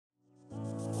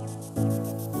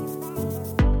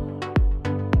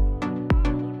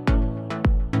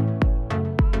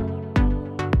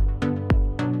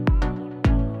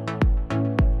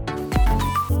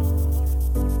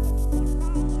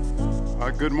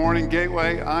Good morning,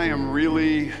 Gateway. I am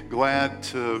really glad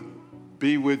to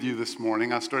be with you this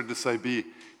morning. I started to say be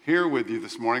here with you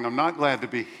this morning. I'm not glad to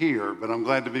be here, but I'm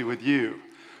glad to be with you.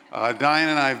 Diane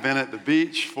and I have been at the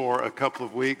beach for a couple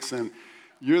of weeks, and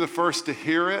you're the first to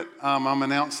hear it. I'm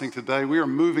announcing today we are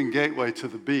moving Gateway to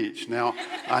the beach. Now,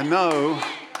 I know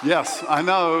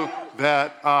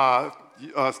that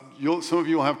some of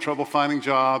you will have trouble finding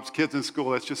jobs, kids in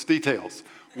school. That's just details.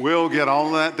 We'll get all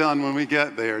of that done when we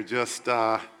get there. Just,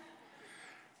 the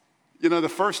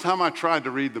first time I tried to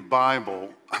read the Bible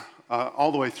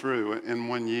all the way through in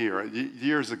 1 year,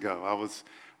 years ago, I was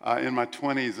in my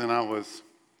 20s and I was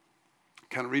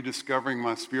kind of rediscovering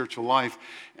my spiritual life.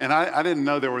 And I didn't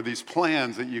know there were these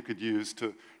plans that you could use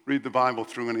to read the Bible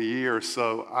through in a year.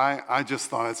 So I just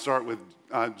thought I'd start with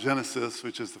Genesis,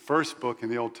 which is the first book in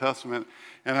the Old Testament,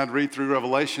 and I'd read through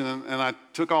Revelation. And I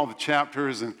took all the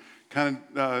chapters and kind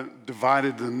of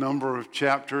divided the number of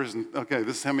chapters, and okay,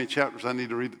 this is how many chapters I need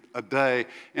to read a day.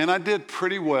 And I did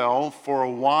pretty well for a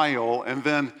while, and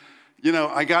then,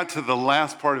 I got to the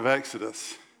last part of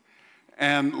Exodus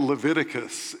and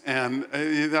Leviticus, and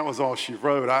that was all she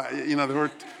wrote. There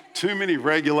were too many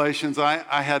regulations.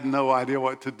 I had no idea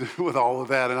what to do with all of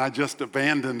that, and I just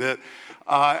abandoned it.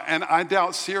 And I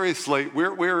doubt seriously,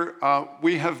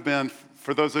 we have been,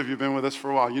 for those of you who've been with us for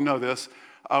a while, you know this,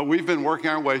 we've been working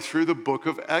our way through the book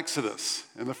of Exodus.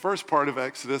 And the first part of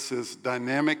Exodus is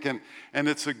dynamic, and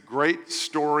it's a great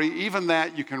story. Even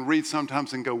that you can read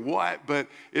sometimes and go, what? But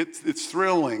it's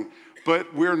thrilling.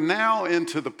 But we're now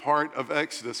into the part of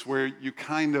Exodus where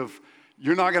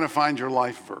you're not going to find your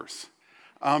life verse.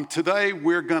 Today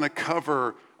we're going to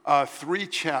cover 3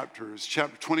 chapters,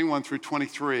 chapter 21 through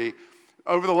 23.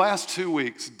 Over the last 2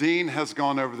 weeks, Dean has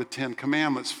gone over the 10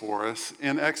 Commandments for us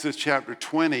in Exodus chapter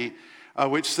 20,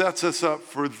 which sets us up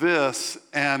for this.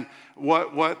 And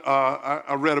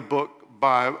I read a book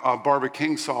by Barbara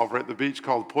Kingsolver at the beach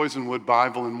called Poisonwood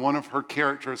Bible, and one of her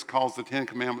characters calls the 10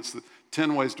 Commandments the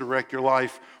 10 ways to wreck your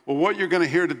life. Well, what you're going to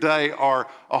hear today are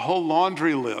a whole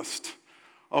laundry list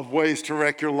of ways to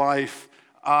wreck your life.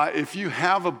 If you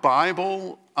have a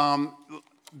Bible,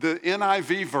 the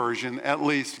NIV version at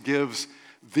least gives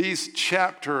these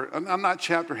not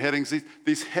chapter headings,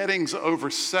 these headings over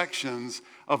sections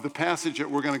of the passage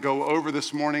that we're going to go over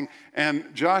this morning.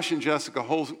 And Josh and Jessica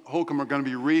Holcomb are going to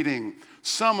be reading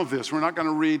some of this. We're not going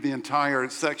to read the entire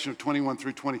section of 21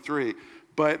 through 23,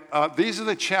 but these are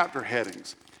the chapter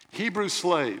headings: Hebrew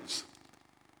slaves,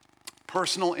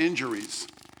 personal injuries,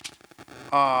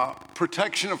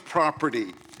 protection of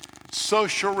property,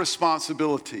 social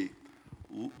responsibility,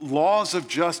 laws of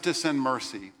justice and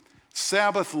mercy,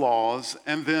 Sabbath laws,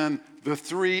 and then the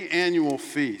 3 annual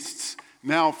feasts.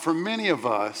 Now, for many of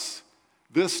us,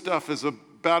 this stuff is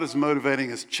about as motivating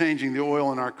as changing the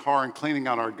oil in our car and cleaning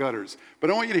out our gutters.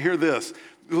 But I want you to hear this.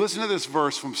 Listen to this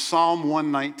verse from Psalm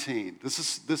 119. This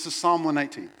is Psalm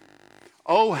 119.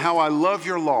 Oh, how I love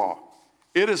your law.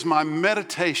 It is my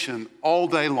meditation all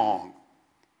day long.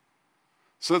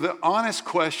 So the honest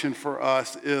question for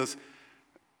us is,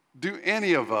 do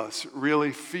any of us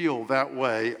really feel that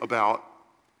way about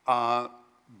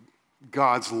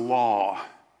God's law?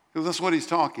 Because that's what he's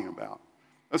talking about,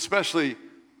 especially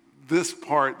this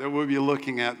part that we'll be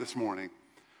looking at this morning.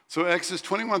 So Exodus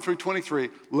 21 through 23,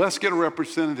 let's get a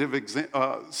representative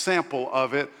sample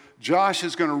of it. Josh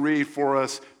is going to read for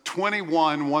us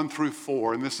 21, 1 through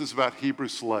 4, and this is about Hebrew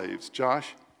slaves.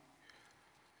 Josh?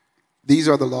 These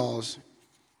are the laws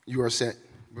you are set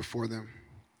before them.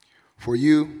 For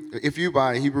you, if you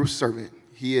buy a Hebrew servant,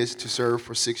 he is to serve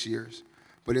for 6 years.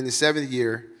 But in the 7th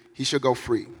year, he shall go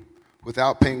free,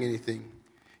 without paying anything.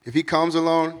 If he comes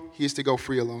alone, he is to go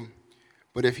free alone.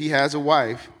 But if he has a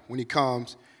wife, when he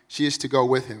comes, she is to go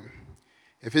with him.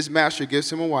 If his master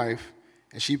gives him a wife,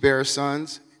 and she bears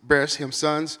him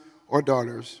sons or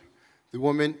daughters, the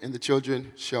woman and the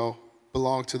children shall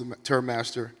belong to her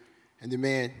master, and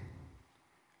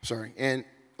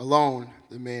alone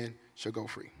the man shall go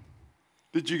free.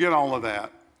 Did you get all of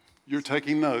that? You're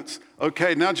taking notes.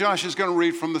 Okay, now Josh is going to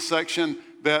read from the section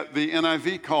that the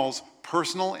NIV calls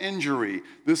personal injury.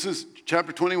 This is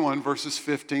chapter 21, verses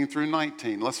 15 through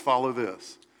 19. Let's follow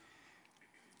this.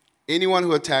 Anyone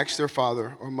who attacks their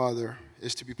father or mother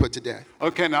is to be put to death.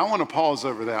 Okay, now I want to pause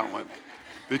over that one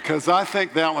because I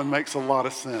think that one makes a lot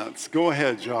of sense. Go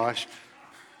ahead, Josh.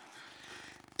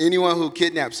 Anyone who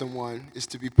kidnaps someone is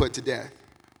to be put to death,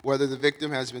 whether the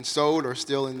victim has been sold or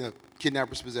still in the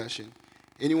kidnapper's possession.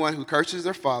 Anyone who curses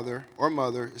their father or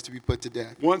mother is to be put to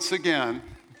death. Once again,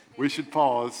 we should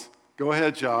pause. Go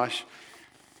ahead, Josh.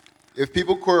 If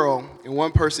people quarrel and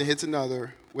one person hits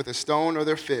another with a stone or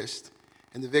their fist,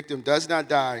 and the victim does not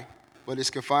die, but is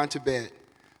confined to bed.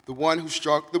 The one who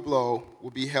struck the blow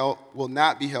will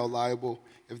not be held liable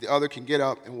if the other can get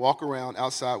up and walk around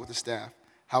outside with a staff.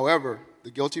 However,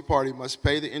 the guilty party must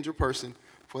pay the injured person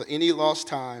for any lost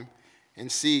time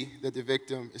and see that the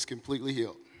victim is completely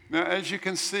healed. Now, as you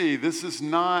can see, this is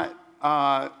not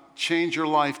change your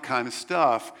life kind of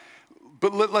stuff.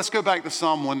 But let's go back to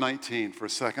Psalm 119 for a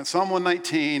second. Psalm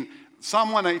 119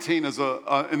 is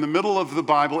in the middle of the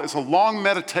Bible. It's a long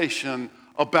meditation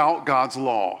about God's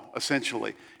law,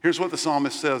 essentially. Here's what the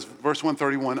psalmist says, verse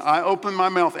 131. I opened my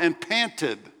mouth and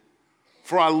panted,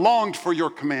 for I longed for your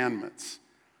commandments.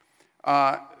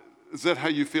 Is that how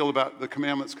you feel about the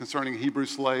commandments concerning Hebrew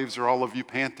slaves? Are all of you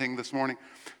panting this morning?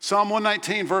 Psalm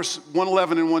 119, verse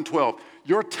 111 and 112.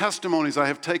 Your testimonies I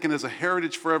have taken as a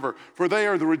heritage forever, for they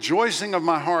are the rejoicing of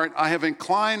my heart. I have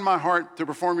inclined my heart to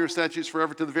perform your statutes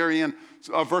forever to the very end.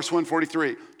 Verse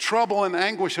 143. Trouble and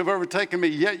anguish have overtaken me,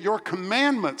 yet your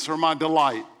commandments are my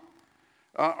delight.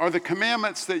 Are the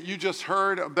commandments that you just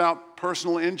heard about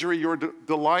personal injury your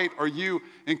delight? Are you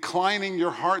inclining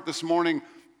your heart this morning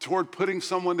toward putting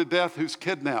someone to death who's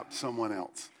kidnapped someone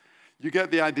else? You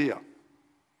get the idea.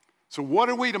 So what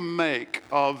are we to make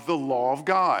of the law of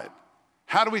God?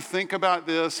 How do we think about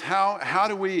this? How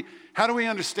do we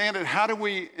understand it? How do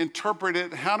we interpret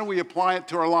it? How do we apply it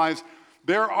to our lives?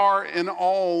 There are in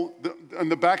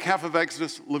the back half of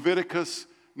Exodus, Leviticus,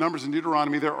 Numbers, and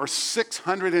Deuteronomy, there are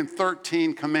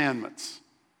 613 commandments.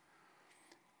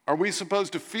 Are we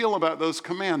supposed to feel about those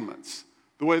commandments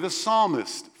the way the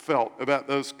psalmist felt about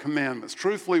those commandments?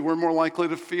 Truthfully, we're more likely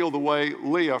to feel the way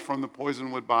Leah from the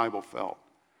Poisonwood Bible felt.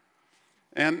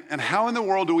 And how in the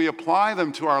world do we apply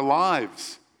them to our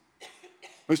lives?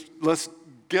 Let's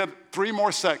get 3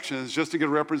 more sections just to get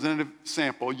a representative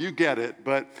sample. You get it,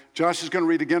 but Josh is going to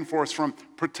read again for us from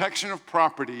Protection of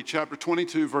Property, chapter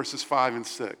 22, verses 5 and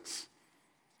 6.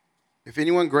 If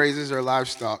anyone grazes their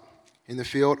livestock in the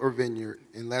field or vineyard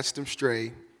and lets them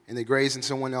stray, and they graze in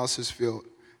someone else's field,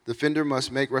 the offender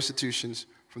must make restitutions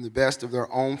from the best of their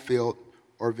own field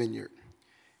or vineyard.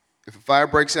 If a fire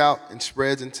breaks out and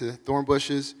spreads into thorn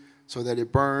bushes so that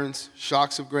it burns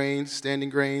shocks of grains, standing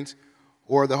grains,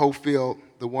 or the whole field,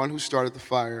 the one who started the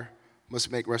fire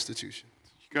must make restitution.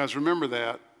 You guys remember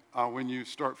that when you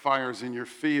start fires in your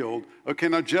field. Okay,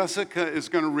 now Jessica is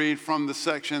going to read from the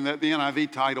section that the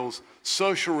NIV titles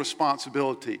Social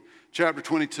Responsibility, chapter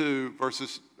 22,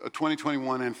 verses 20,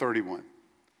 21, and 31.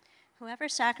 Whoever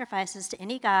sacrifices to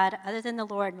any god other than the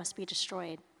Lord must be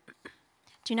destroyed.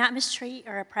 Do not mistreat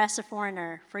or oppress a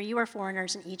foreigner, for you are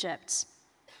foreigners in Egypt.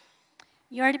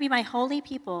 You are to be my holy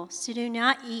people, so do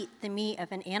not eat the meat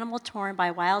of an animal torn by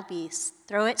wild beasts.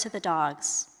 Throw it to the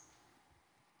dogs.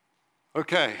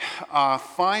 Okay,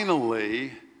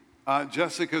 finally,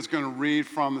 Jessica's going to read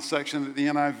from the section that the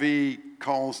NIV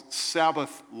calls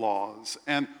Sabbath laws.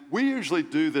 And we usually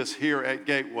do this here at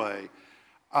Gateway.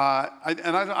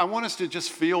 I want us to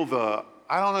just feel the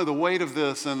weight of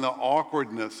this and the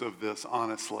awkwardness of this,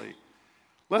 honestly.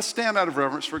 Let's stand out of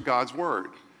reverence for God's word.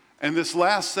 And this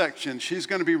last section, she's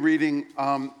going to be reading,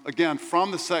 again,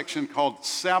 from the section called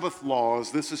Sabbath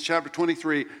Laws. This is chapter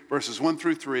 23, verses 1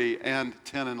 through 3, and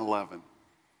 10 and 11.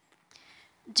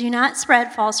 Do not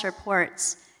spread false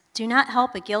reports. Do not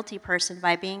help a guilty person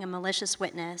by being a malicious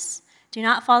witness. Do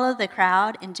not follow the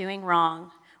crowd in doing wrong.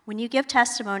 When you give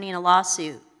testimony in a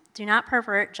lawsuit, do not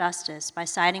pervert justice by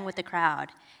siding with the crowd,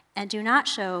 and do not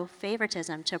show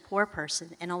favoritism to a poor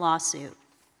person in a lawsuit.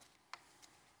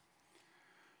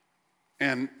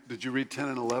 And did you read 10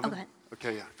 and 11? Oh, go ahead.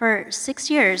 Okay, yeah. For 6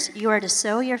 years you are to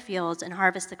sow your fields and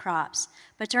harvest the crops,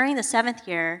 but during the 7th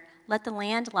year, let the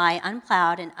land lie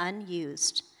unplowed and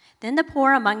unused. Then the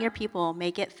poor among your people may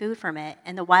get food from it,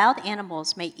 and the wild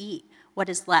animals may eat what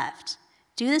is left.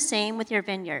 Do the same with your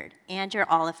vineyard and your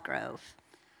olive grove.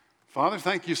 Father,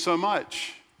 thank you so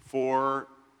much for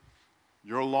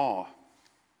your law.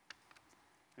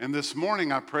 And this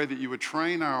morning, I pray that you would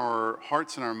train our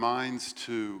hearts and our minds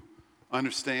to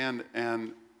understand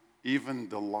and even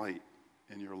delight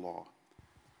in your law.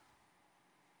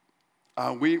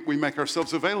 We make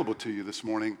ourselves available to you this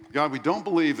morning. God, we don't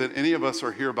believe that any of us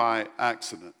are here by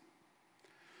accident.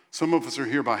 Some of us are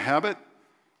here by habit.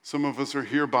 Some of us are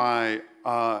here by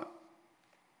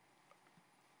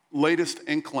latest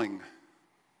inkling,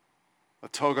 a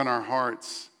tug on our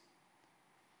hearts.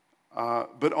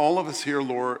 But all of us here,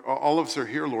 Lord, are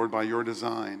here, Lord, by your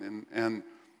design. And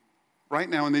right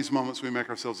now in these moments, we make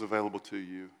ourselves available to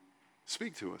you.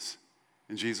 Speak to us.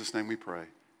 In Jesus' name we pray.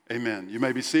 Amen. You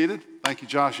may be seated. Thank you,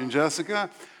 Josh and Jessica.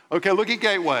 Okay, look at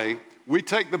Gateway. We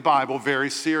take the Bible very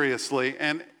seriously.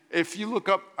 And if you look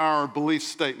up our belief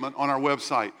statement on our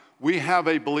website, we have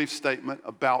a belief statement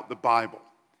about the Bible.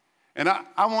 And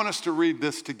I want us to read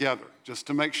this together, just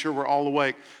to make sure we're all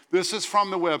awake. This is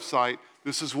from the website.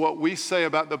 This is what we say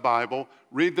about the Bible.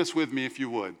 Read this with me if you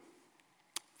would.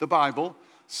 The Bible,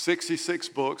 66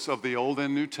 books of the Old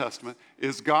and New Testament,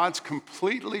 is God's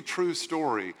completely true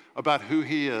story about who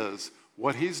he is,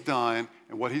 what he's done,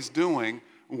 and what he's doing,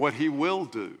 and what he will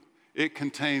do. It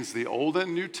contains the Old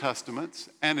and New Testaments,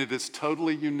 and it is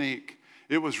totally unique.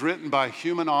 It was written by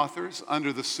human authors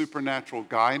under the supernatural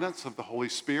guidance of the Holy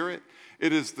Spirit.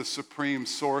 It is the supreme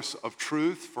source of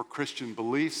truth for Christian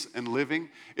beliefs and living.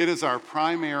 It is our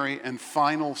primary and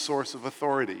final source of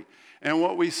authority. And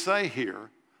what we say here,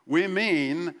 we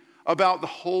mean about the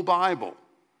whole Bible.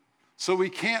 So we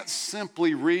can't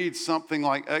simply read something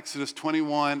like Exodus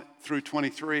 21 through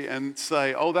 23 and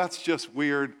say, oh, that's just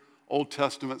weird Old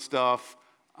Testament stuff.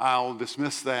 I'll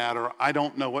dismiss that, or I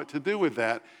don't know what to do with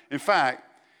that. In fact,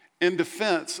 in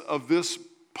defense of this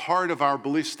part of our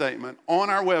belief statement, on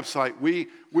our website, we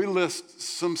list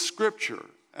some scripture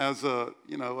as an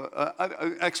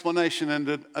explanation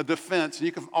and a defense. And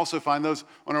you can also find those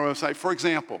on our website. For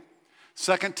example,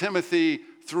 2 Timothy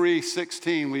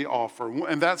 3:16 we offer,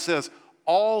 and that says,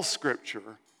 all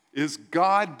scripture is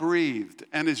God-breathed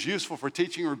and is useful for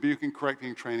teaching, rebuking,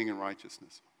 correcting, training in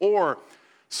righteousness. Or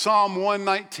Psalm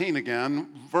 119 again,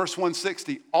 verse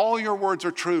 160, all your words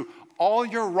are true. All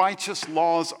your righteous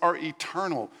laws are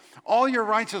eternal. All your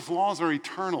righteous laws are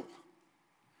eternal.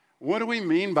 What do we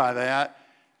mean by that?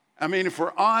 I mean, if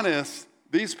we're honest,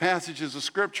 these passages of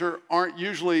Scripture aren't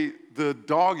usually the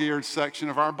dog-eared section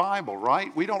of our Bible,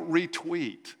 right? We don't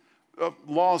retweet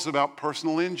laws about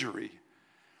personal injury.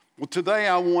 Well, today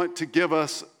I want to give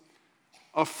us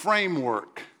a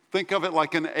framework. Think of it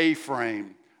like an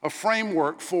A-frame. A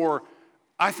framework for,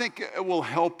 I think it will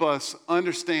help us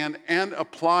understand and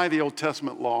apply the Old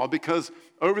Testament law, because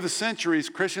over the centuries,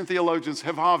 Christian theologians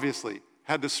have obviously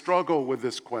had to struggle with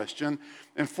this question.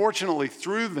 And fortunately,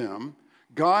 through them,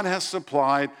 God has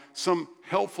supplied some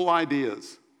helpful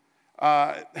ideas,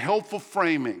 helpful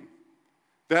framing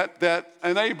that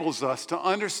enables us to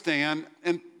understand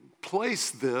and place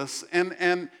this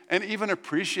and even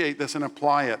appreciate this and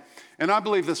apply it. And I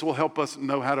believe this will help us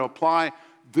know how to apply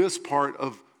this part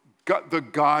of the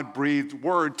God-breathed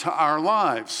word to our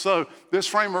lives. So this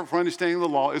framework for understanding the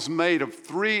law is made of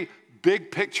 3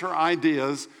 big picture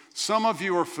ideas. Some of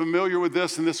you are familiar with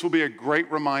this, and this will be a great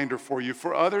reminder for you.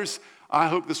 For others, I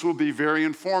hope this will be very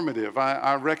informative.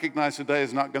 I recognize today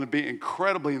is not going to be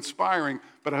incredibly inspiring,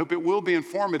 but I hope it will be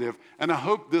informative, and I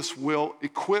hope this will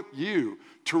equip you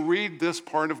to read this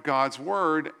part of God's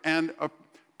word and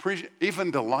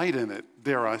even delight in it,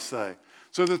 dare I say.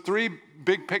 So the 3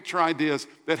 big picture ideas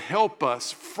that help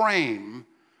us frame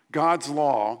God's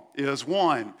law is,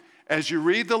 1, as you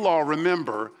read the law,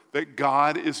 remember that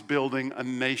God is building a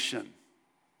nation.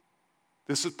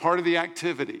 This is part of the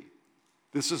activity.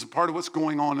 This is a part of what's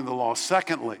going on in the law.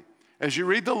 Secondly, as you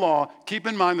read the law, keep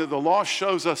in mind that the law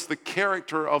shows us the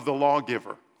character of the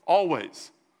lawgiver,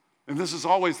 always. And this is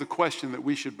always the question that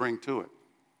we should bring to it.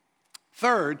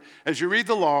 Third, as you read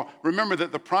the law, remember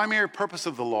that the primary purpose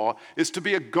of the law is to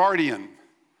be a guardian,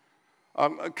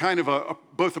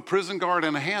 both a prison guard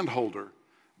and a handholder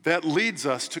that leads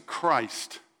us to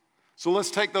Christ. So let's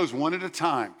take those one at a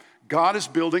time. God is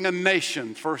building a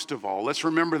nation, first of all. Let's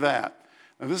remember that.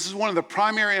 Now, this is one of the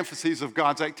primary emphases of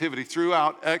God's activity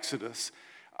throughout Exodus.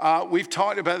 We've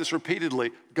talked about this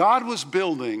repeatedly. God was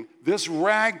building this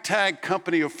ragtag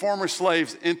company of former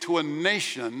slaves into a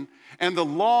nation, and the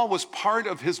law was part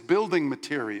of his building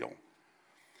material.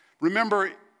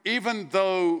 Remember, even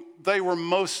though they were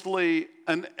mostly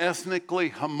an ethnically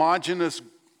homogeneous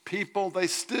people, they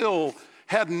still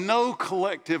had no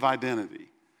collective identity.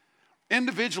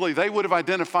 Individually, they would have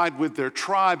identified with their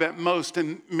tribe at most,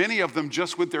 and many of them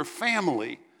just with their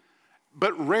family,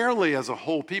 but rarely as a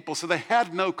whole people, so they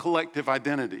had no collective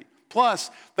identity. Plus,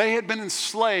 they had been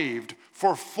enslaved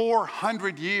for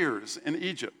 400 years in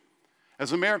Egypt.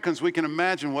 As Americans, we can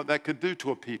imagine what that could do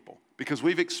to a people, because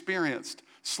we've experienced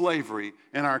slavery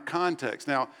in our context.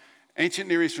 Now, ancient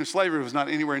Near Eastern slavery was not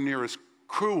anywhere near as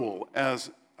cruel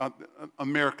as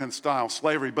American-style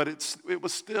slavery, but it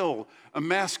was still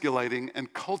emasculating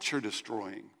and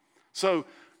culture-destroying. So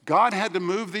God had to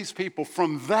move these people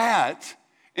from that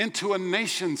into a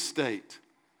nation state.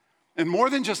 And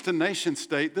more than just a nation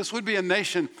state, this would be a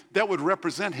nation that would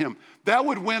represent him, that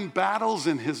would win battles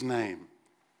in his name.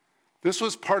 This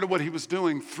was part of what he was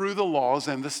doing through the laws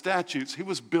and the statutes. He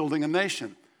was building a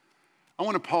nation. I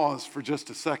want to pause for just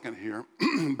a second here,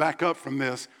 back up from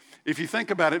this. If you think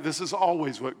about it, this is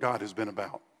always what God has been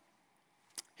about.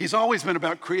 He's always been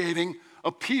about creating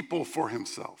a people for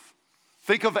himself.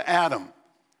 Think of Adam.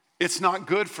 It's not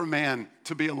good for man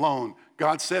to be alone,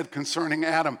 God said concerning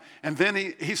Adam. And then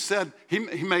he said, he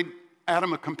made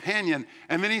Adam a companion.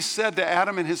 And then he said to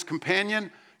Adam and his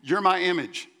companion, you're my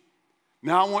image.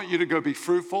 Now I want you to go be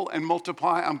fruitful and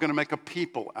multiply. I'm going to make a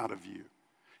people out of you.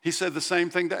 He said the same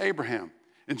thing to Abraham.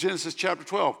 In Genesis chapter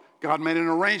 12, God made an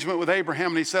arrangement with Abraham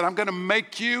and he said, I'm going to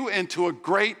make you into a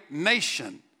great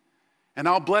nation and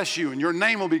I'll bless you and your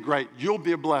name will be great. You'll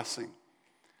be a blessing.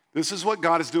 This is what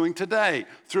God is doing today.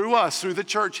 Through us, through the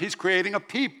church, he's creating a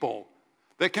people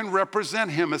that can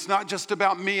represent him. It's not just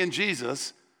about me and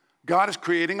Jesus. God is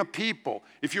creating a people.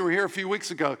 If you were here a few weeks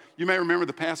ago, you may remember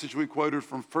the passage we quoted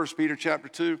from 1 Peter chapter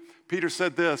 2. Peter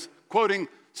said this, quoting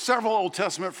several Old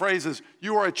Testament phrases,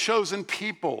 you are a chosen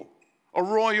people, a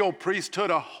royal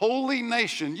priesthood, a holy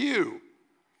nation, you,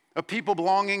 a people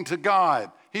belonging to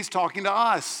God. He's talking to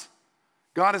us.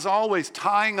 God is always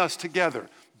tying us together,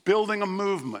 building a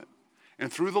movement.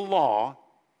 And through the law,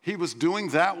 he was doing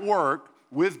that work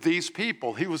with these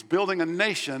people. He was building a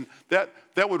nation that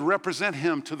would represent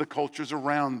him to the cultures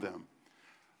around them.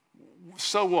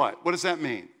 So what? What does that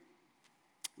mean?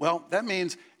 Well, that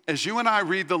means as you and I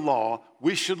read the law,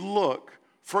 we should look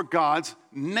for God's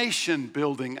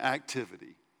nation-building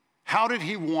activity. How did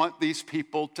he want these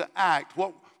people to act?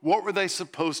 What were they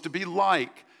supposed to be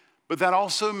like? But that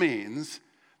also means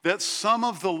that some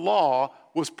of the law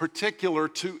was particular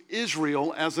to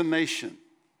Israel as a nation.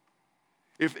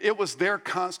 If it was their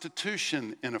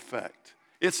constitution in effect.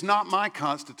 It's not my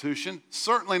constitution,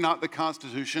 certainly not the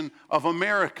Constitution of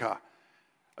America.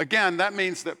 Again, that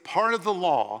means that part of the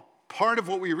law, part of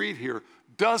what we read here,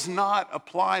 does not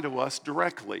apply to us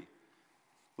directly.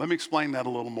 Let me explain that a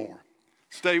little more.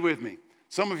 Stay with me.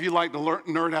 Some of you like to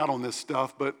nerd out on this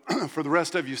stuff, but for the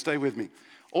rest of you, stay with me.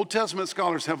 Old Testament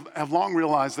scholars have long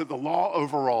realized that the law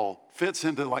overall fits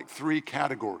into like three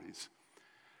categories.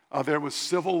 There was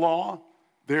civil law,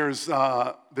 there's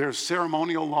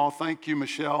ceremonial law. Thank you,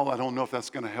 Michelle. I don't know if that's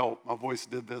going to help. My voice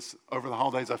did this over the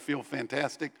holidays. I feel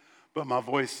fantastic, but my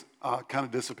voice kind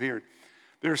of disappeared.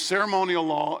 There's ceremonial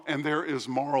law and there is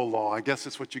moral law. I guess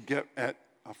it's what you get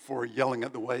for yelling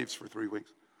at the waves for 3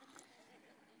 weeks.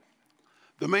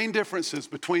 The main differences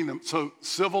between them, so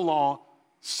civil law,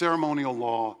 ceremonial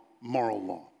law, moral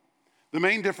law. The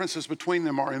main differences between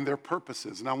them are in their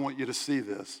purposes, and I want you to see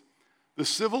this. The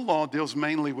civil law deals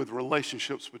mainly with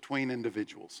relationships between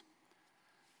individuals.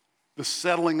 The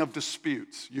settling of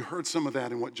disputes. You heard some of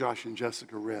that in what Josh and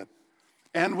Jessica read.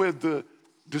 And with the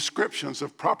descriptions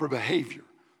of proper behavior.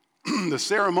 The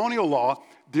ceremonial law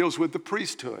deals with the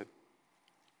priesthood,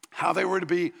 how they were to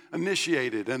be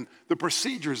initiated, and the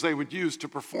procedures they would use to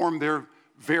perform their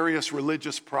various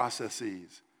religious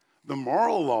processes. The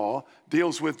moral law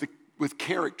deals with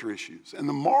character issues, and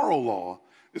the moral law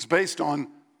is based on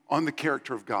the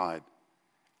character of God.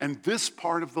 And this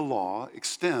part of the law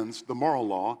the moral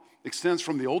law extends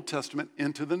from the Old Testament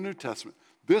into the New Testament.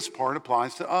 This part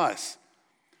applies to us.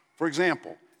 For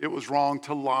example, it was wrong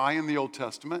to lie in the Old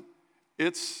Testament.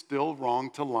 It's still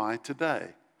wrong to lie today.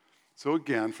 So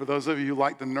again, for those of you who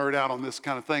like to nerd out on this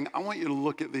kind of thing, I want you to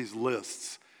look at these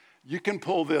lists. You can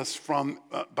pull this from,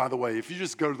 by the way, if you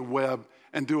just go to the web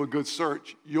and do a good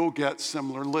search, you'll get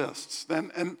similar lists.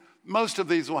 And most of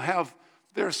these will have,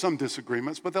 there are some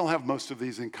disagreements, but they'll have most of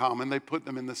these in common. They put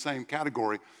them in the same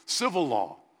category. Civil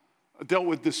law dealt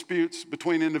with disputes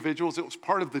between individuals. It was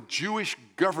part of the Jewish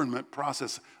government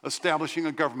process, establishing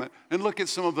a government. And look at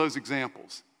some of those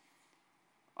examples.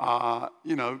 How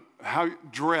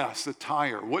dress,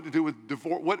 attire, what to do with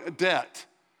divorce, what debt,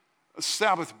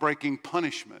 Sabbath-breaking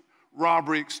punishment,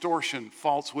 robbery, extortion,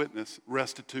 false witness,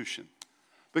 restitution.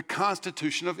 The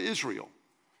Constitution of Israel.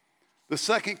 The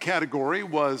second category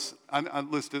was, I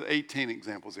listed 18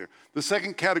 examples here. The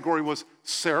second category was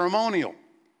ceremonial.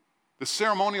 The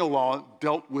ceremonial law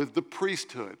dealt with the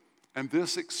priesthood, and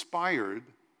this expired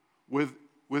with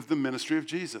the ministry of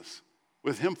Jesus,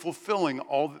 with him fulfilling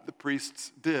all that the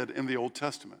priests did in the Old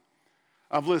Testament.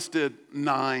 I've listed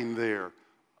 9 there.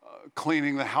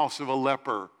 Cleaning the house of a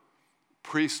leper,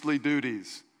 priestly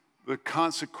duties, the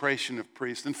consecration of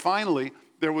priests. And finally,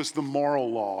 there was the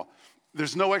moral law.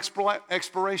 There's no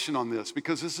expiration on this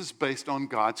because this is based on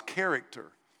God's character.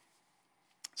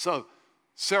 So,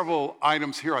 several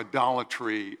items here: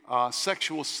 idolatry,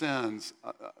 sexual sins,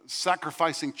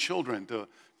 sacrificing children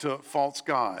to false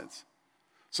gods.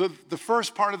 So the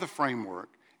first part of the framework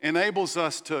enables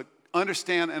us to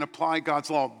understand and apply God's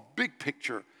law, big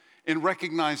picture, in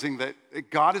recognizing that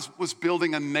God was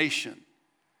building a nation.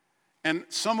 And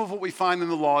some of what we find in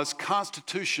the law is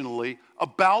constitutionally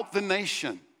about the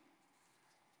nation.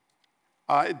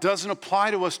 It doesn't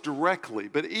apply to us directly,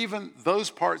 but even those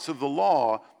parts of the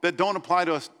law that don't apply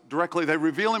to us directly, they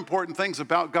reveal important things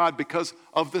about God because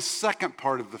of the second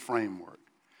part of the framework.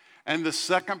 And the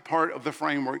second part of the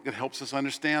framework that helps us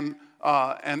understand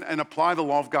and apply the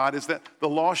law of God is that the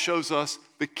law shows us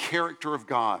the character of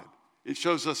God. It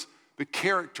shows us the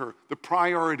character, the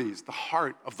priorities, the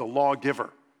heart of the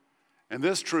lawgiver. And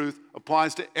this truth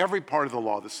applies to every part of the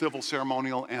law, the civil,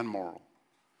 ceremonial, and moral.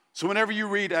 So whenever you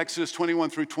read Exodus 21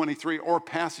 through 23 or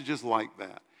passages like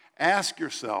that, ask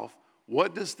yourself,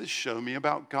 what does this show me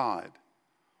about God?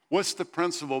 What's the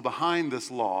principle behind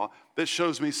this law that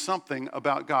shows me something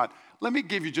about God? Let me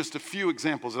give you just a few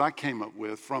examples that I came up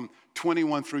with from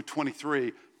 21 through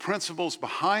 23, principles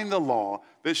behind the law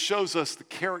that shows us the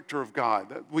character of God,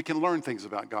 that we can learn things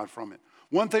about God from it.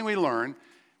 One thing we learn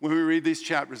when we read these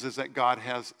chapters is that God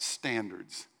has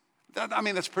standards.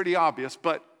 That's pretty obvious,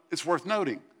 but it's worth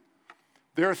noting.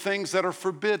 There are things that are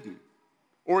forbidden.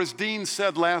 Or as Dean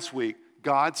said last week,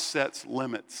 God sets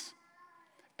limits.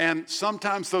 And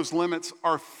sometimes those limits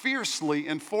are fiercely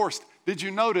enforced. Did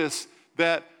you notice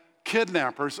that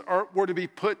kidnappers were to be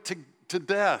put to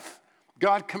death?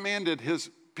 God commanded his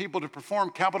people to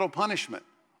perform capital punishment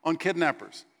on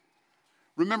kidnappers.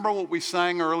 Remember what we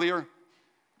sang earlier?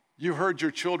 You heard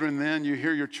your children then, you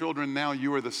hear your children now,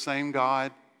 you are the same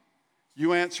God.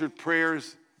 You answered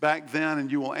prayers back then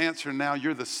and you will answer now,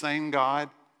 you're the same God.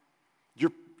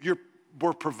 You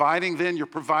were providing then, you're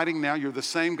providing now, you're the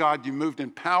same God. You moved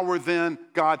in power then,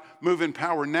 God, move in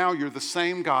power now, you're the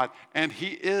same God, and he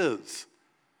is.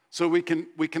 So we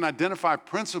can identify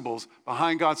principles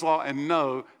behind God's law and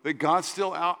know that God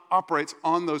still operates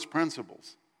on those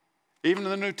principles. Even in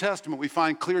the New Testament, we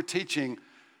find clear teaching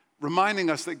reminding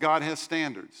us that God has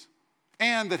standards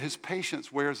and that his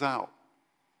patience wears out.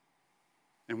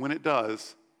 And when it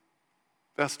does,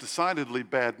 that's decidedly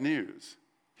bad news.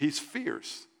 He's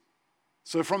fierce.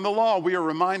 So from the law, we are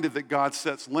reminded that God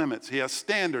sets limits. He has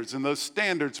standards, and those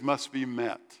standards must be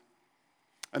met.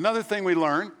 Another thing we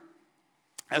learn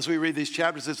as we read these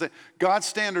chapters is that God's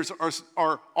standards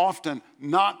are often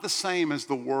not the same as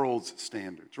the world's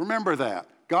standards. Remember that.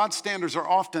 God's standards are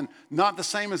often not the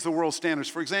same as the world's standards.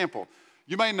 For example,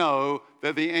 you may know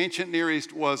that the ancient Near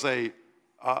East was a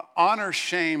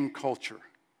honor-shame culture.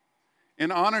 In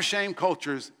honor-shame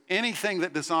cultures, anything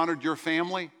that dishonored your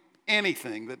family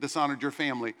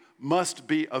must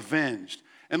be avenged.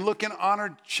 And look, in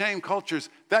honor-shame cultures,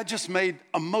 that just made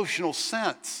emotional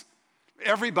sense.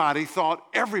 Everybody thought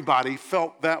everybody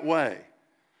felt that way.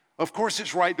 Of course,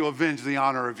 it's right to avenge the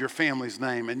honor of your family's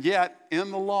name, and yet,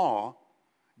 in the law,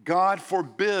 God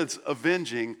forbids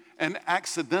avenging an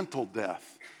accidental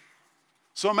death.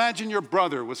 So imagine your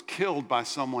brother was killed by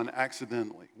someone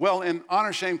accidentally. Well, in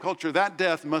honor-shame culture, that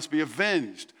death must be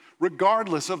avenged,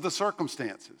 regardless of the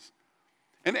circumstances.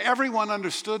 And everyone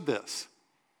understood this.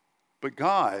 But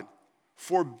God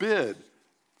forbid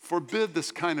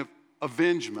this kind of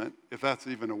avengement, if that's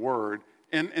even a word,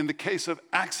 in the case of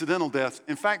accidental death.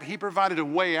 In fact, he provided a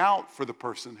way out for the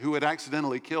person who had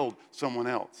accidentally killed someone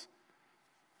else.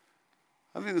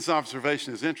 I think this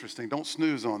observation is interesting. Don't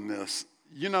snooze on this.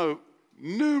 You know,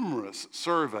 numerous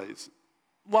surveys,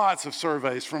 lots of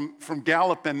surveys from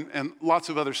Gallup and lots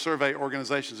of other survey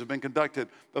organizations have been conducted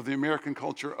of the American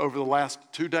culture over the last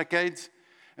 2 decades,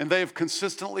 and they have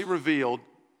consistently revealed,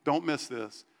 don't miss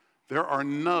this, there are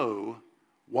no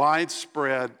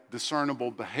widespread discernible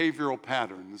behavioral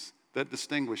patterns that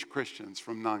distinguish Christians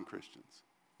from non-Christians.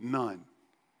 None.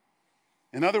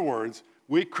 In other words,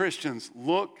 we Christians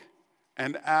look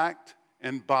and act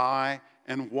and buy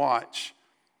and watch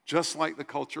just like the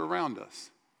culture around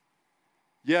us.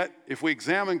 Yet, if we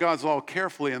examine God's law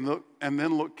carefully and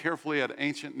then look carefully at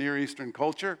ancient Near Eastern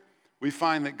culture, we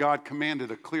find that God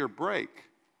commanded a clear break.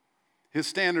 His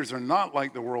standards are not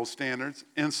like the world's standards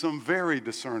in some very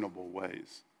discernible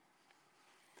ways.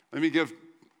 Let me give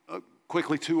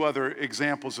quickly 2 other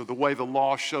examples of the way the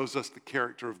law shows us the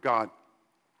character of God.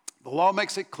 The law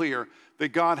makes it clear that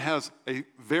God has a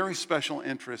very special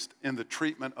interest in the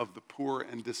treatment of the poor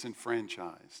and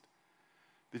disenfranchised.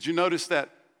 Did you notice that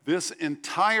this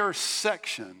entire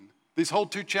section, these whole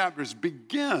 2 chapters,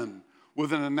 begin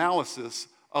with an analysis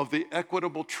of the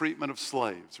equitable treatment of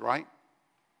slaves, right?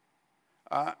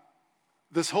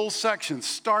 This whole section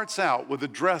starts out with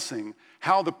addressing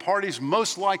how the parties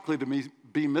most likely to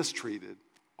be mistreated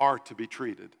are to be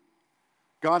treated.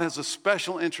 God has a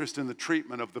special interest in the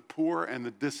treatment of the poor and the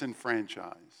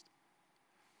disenfranchised.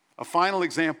 A final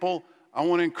example, I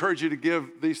want to encourage you to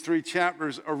give these 3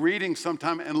 chapters a reading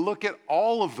sometime and look at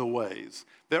all of the ways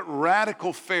that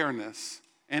radical fairness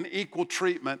and equal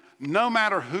treatment, no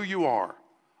matter who you are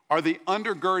are the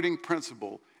undergirding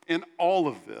principle in all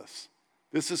of this.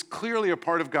 This is clearly a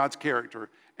part of God's character,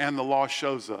 and the law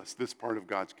shows us this part of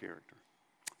God's character.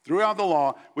 Throughout the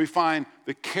law, we find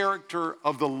the character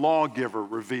of the lawgiver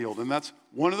revealed, and that's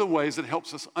one of the ways that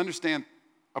helps us understand,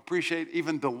 appreciate,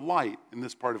 even delight in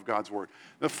this part of God's word.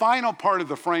 The final part of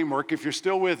the framework, if you're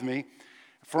still with me,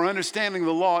 for understanding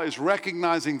the law is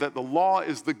recognizing that the law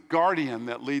is the guardian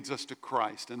that leads us to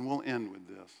Christ, and we'll end with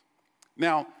this.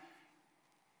 Now,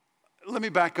 let me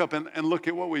back up and look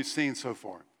at what we've seen so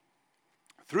far.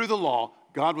 Through the law,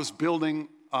 God was building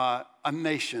a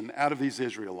nation out of these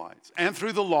Israelites. And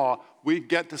through the law, we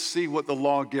get to see what the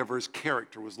lawgiver's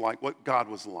character was like, what God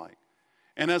was like.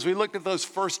 And as we looked at those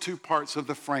first two parts of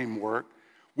the framework,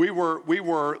 we were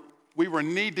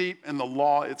knee-deep in the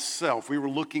law itself. We were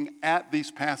looking at these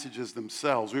passages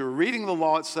themselves. We were reading the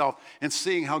law itself and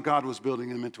seeing how God was building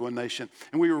them into a nation.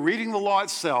 And we were reading the law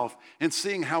itself and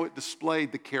seeing how it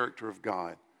displayed the character of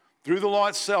God. Through the law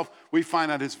itself, we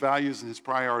find out his values and his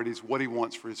priorities, what he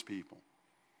wants for his people.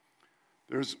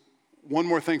 There's one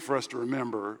more thing for us to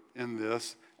remember in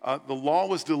this. The law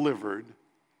was delivered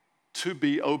to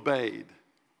be obeyed.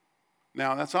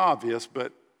 Now, that's obvious,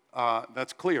 but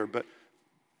that's clear. But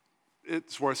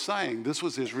it's worth saying this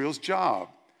was Israel's job.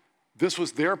 This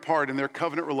was their part in their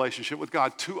covenant relationship with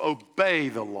God, to obey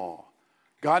the law.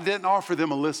 God didn't offer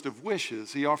them a list of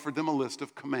wishes. He offered them a list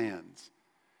of commands.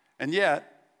 And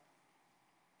yet,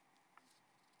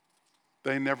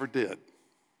 they never did.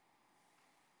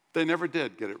 They never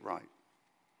did get it right.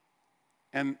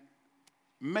 And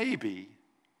maybe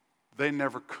they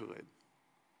never could.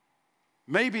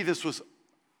 Maybe this was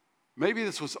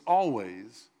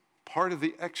always part of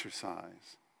the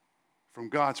exercise from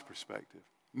God's perspective.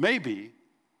 Maybe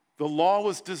the law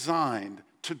was designed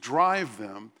to drive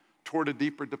them toward a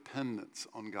deeper dependence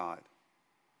on God.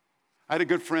 I had a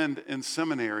good friend in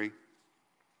seminary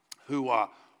who, at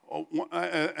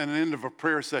an end of a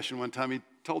prayer session one time, he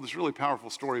told this really powerful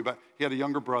story about he had a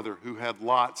younger brother who had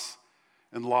lots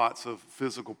and lots of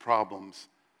physical problems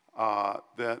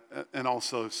and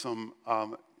also some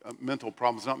mental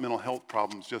problems, not mental health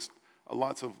problems, just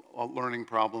lots of learning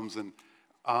problems. And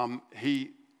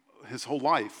his whole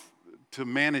life, to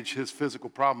manage his physical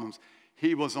problems,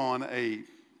 he was on a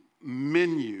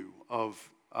menu of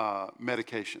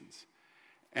medications.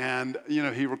 And,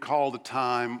 he recalled a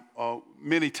time,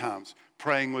 many times,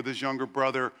 praying with his younger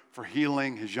brother for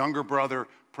healing, his younger brother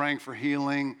praying for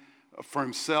healing for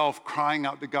himself, crying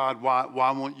out to God,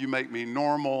 why won't you make me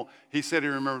normal? He said he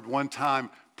remembered one time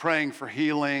praying for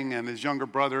healing, and his younger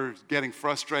brother is getting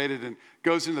frustrated and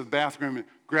goes into the bathroom and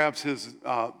grabs his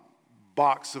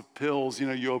box of pills.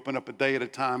 You open up a day at a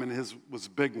time, and his was a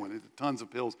big one. It had tons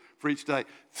of pills for each day.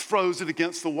 Throws it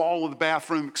against the wall of the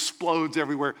bathroom, explodes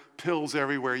everywhere, pills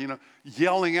everywhere,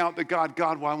 yelling out to God,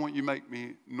 God, why won't you make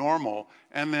me normal?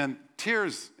 And then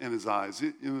tears in his eyes.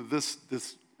 This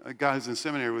guy who's in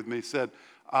seminary with me said,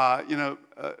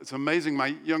 it's amazing. My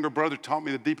younger brother taught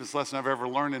me the deepest lesson I've ever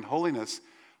learned in holiness.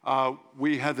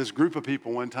 We had this group of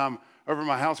people one time over at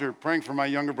my house. We were praying for my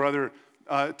younger brother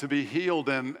to be healed,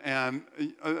 and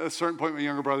at a certain point, my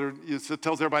younger brother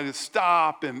tells everybody to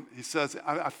stop, and he says,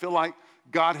 I feel like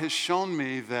God has shown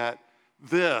me that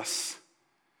this,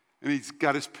 and he's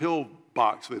got his pill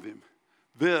box with him,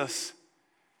 this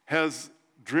has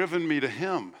driven me to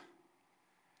him.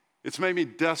 It's made me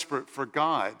desperate for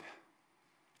God.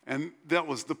 And that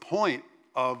was the point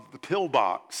of the pill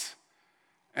box.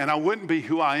 And I wouldn't be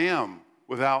who I am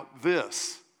without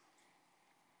this.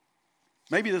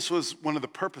 Maybe this was one of the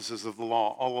purposes of the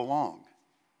law all along.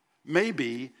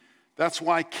 Maybe that's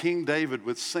why King David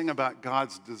would sing about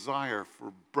God's desire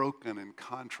for broken and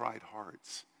contrite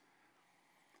hearts.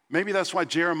 Maybe that's why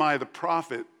Jeremiah the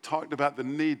prophet talked about the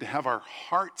need to have our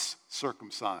hearts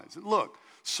circumcised. And look,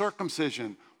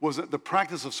 the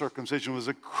practice of circumcision was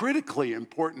a critically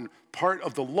important part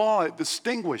of the law. It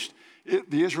distinguished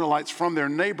the Israelites from their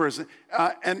neighbors.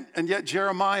 And yet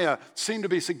Jeremiah seemed to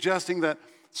be suggesting that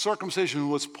circumcision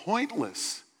was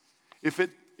pointless if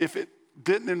it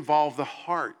didn't involve the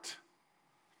heart.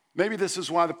 Maybe this is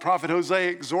why the prophet Hosea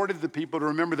exhorted the people to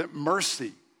remember that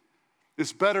mercy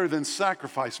is better than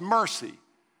sacrifice. Mercy,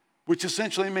 which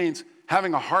essentially means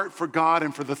having a heart for God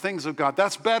and for the things of God.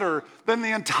 That's better than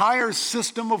the entire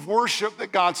system of worship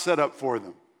that God set up for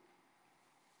them.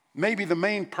 Maybe the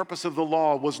main purpose of the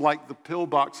law was like the pill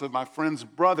box of my friend's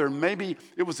brother. Maybe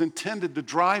it was intended to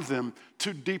drive them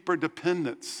to deeper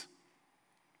dependence.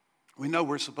 We know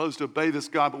we're supposed to obey this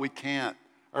God, but we can't.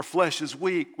 Our flesh is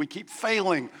weak. We keep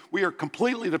failing. We are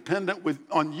completely dependent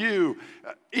on you.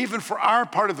 Even for our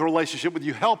part of the relationship with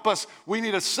you, help us. We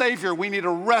need a Savior. We need a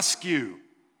rescue.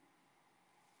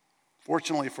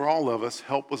 Fortunately for all of us,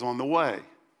 help was on the way.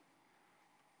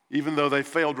 Even though they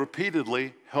failed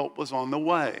repeatedly, help was on the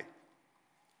way.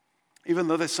 Even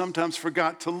though they sometimes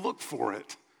forgot to look for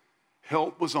it,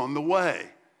 help was on the way.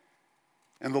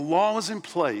 And the law was in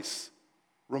place,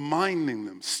 reminding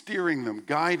them, steering them,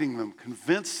 guiding them,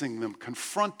 convincing them,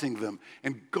 confronting them,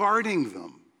 and guarding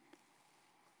them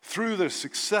through their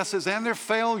successes and their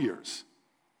failures,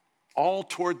 all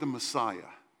toward the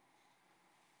Messiah.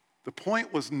 The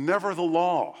point was never the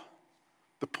law.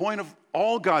 The point of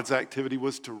all God's activity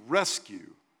was to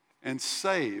rescue and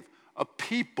save a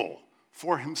people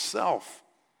for himself.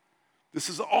 This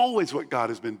is always what God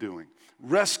has been doing,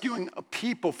 rescuing a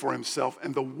people for himself,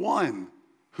 and the one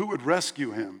who would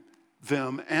rescue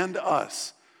them and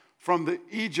us from the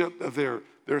Egypt of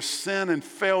their sin and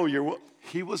failure, well,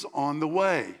 he was on the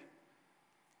way.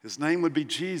 His name would be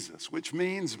Jesus, which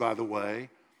means, by the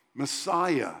way,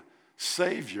 Messiah,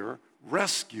 Savior,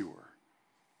 Rescuer.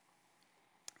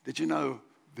 Did you know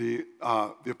the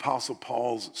Apostle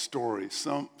Paul's story?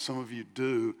 Some of you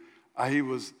do. He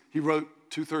wrote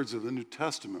 2/3 of the New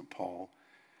Testament, Paul.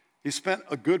 He spent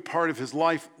a good part of his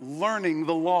life learning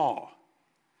the law.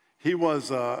 He was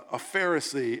a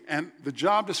Pharisee, and the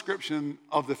job description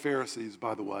of the Pharisees,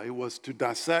 by the way, was to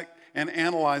dissect and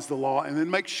analyze the law and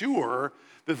then make sure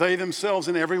that they themselves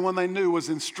and everyone they knew was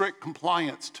in strict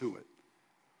compliance to it.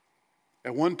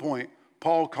 At one point,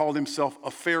 Paul called himself a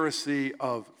Pharisee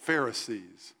of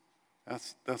Pharisees.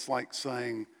 That's like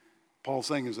saying, Paul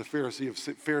saying he was a Pharisee of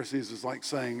Pharisees is like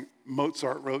saying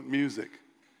Mozart wrote music.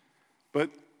 But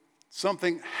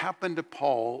something happened to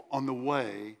Paul on the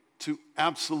way to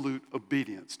absolute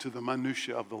obedience to the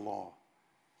minutiae of the law.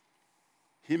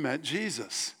 He met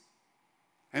Jesus,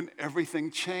 and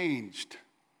everything changed.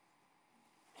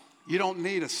 You don't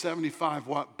need a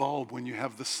 75-watt bulb when you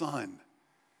have the sun.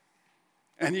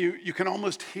 And you can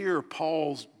almost hear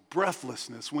Paul's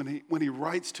breathlessness when he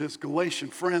writes to his Galatian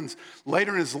friends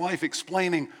later in his life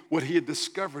explaining what he had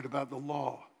discovered about the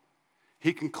law.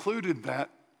 He concluded that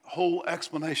whole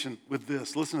explanation with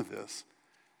this. Listen to this.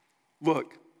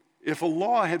 Look, if a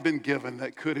law had been given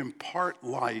that could impart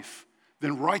life,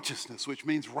 then righteousness, which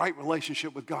means right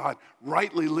relationship with God,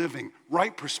 rightly living,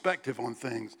 right perspective on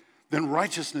things, then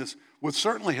righteousness would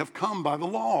certainly have come by the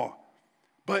law.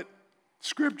 But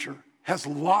Scripture has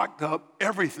locked up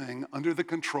everything under the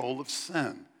control of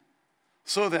sin,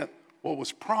 so that what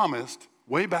was promised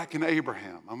way back in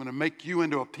Abraham, I'm going to make you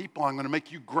into a people, I'm going to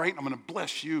make you great, I'm going to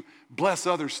bless you, bless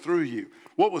others through you.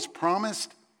 What was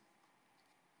promised?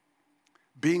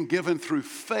 Being given through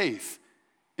faith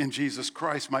in Jesus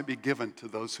Christ might be given to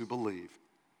those who believe.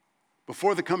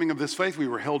 Before the coming of this faith, we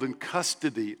were held in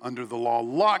custody under the law,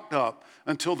 locked up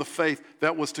until the faith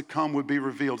that was to come would be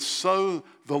revealed. So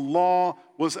the law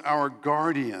was our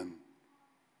guardian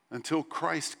until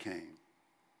Christ came,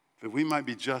 that we might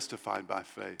be justified by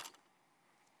faith.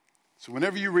 So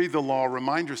whenever you read the law,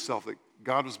 remind yourself that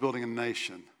God was building a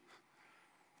nation.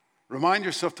 Remind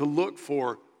yourself to look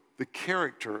for the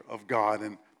character of God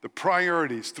and the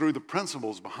priorities through the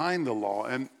principles behind the law.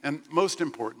 And most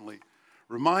importantly,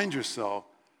 remind yourself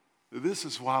that this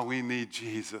is why we need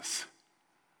Jesus.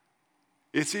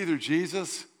 It's either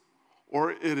Jesus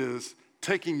or it is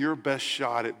taking your best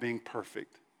shot at being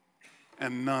perfect.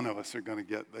 And none of us are going to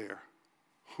get there.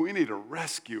 We need a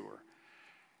rescuer.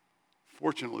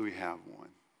 Fortunately, we have one.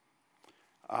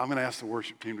 I'm going to ask the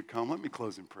worship team to come. Let me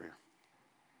close in prayer.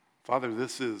 Father,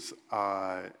 this is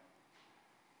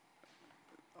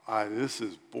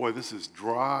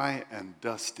dry and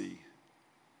dusty.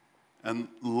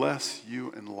 Unless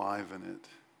you enliven it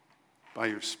by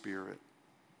your Spirit.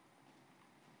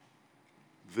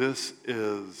 This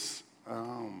is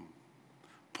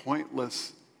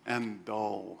pointless and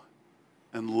dull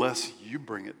unless you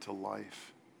bring it to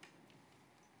life.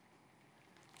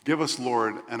 Give us,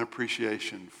 Lord, an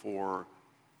appreciation for,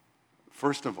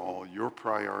 first of all, your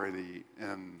priority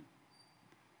in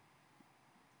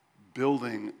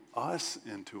building us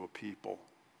into a people.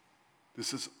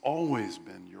 This has always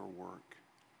been your work.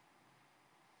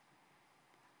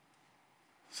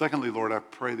 Secondly, Lord, I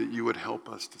pray that you would help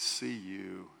us to see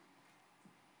you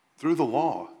through the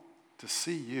law, to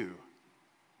see you,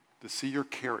 to see your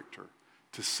character,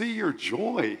 to see your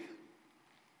joy,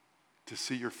 to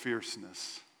see your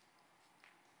fierceness,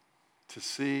 to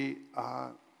see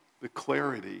the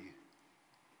clarity,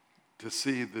 to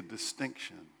see the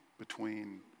distinction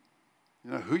between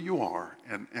who you are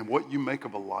and what you make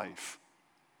of a life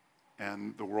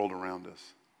and the world around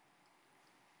us.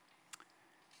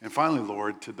 And finally,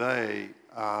 Lord, today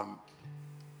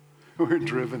we're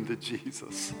driven to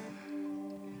Jesus.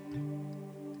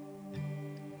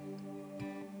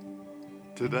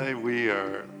 Today we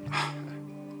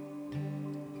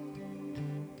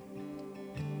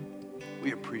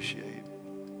appreciate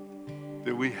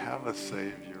that we have a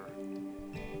Savior,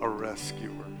 a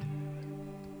rescuer,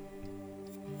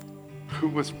 who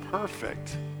was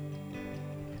perfect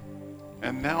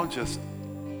and now just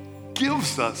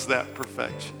gives us that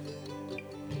perfection.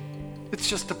 It's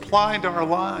just applied to our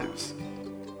lives.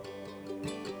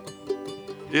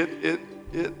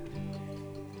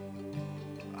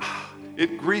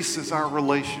 It greases our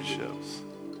relationships.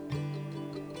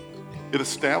 It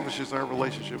establishes our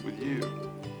relationship with you.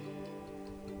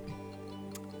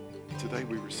 Today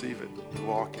we receive it. We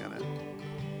walk in it.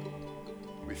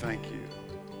 We thank you.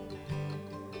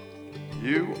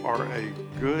 You are a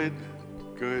good,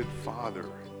 good Father,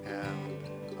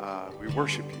 and we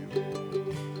worship you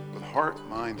with heart,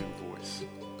 mind, and voice.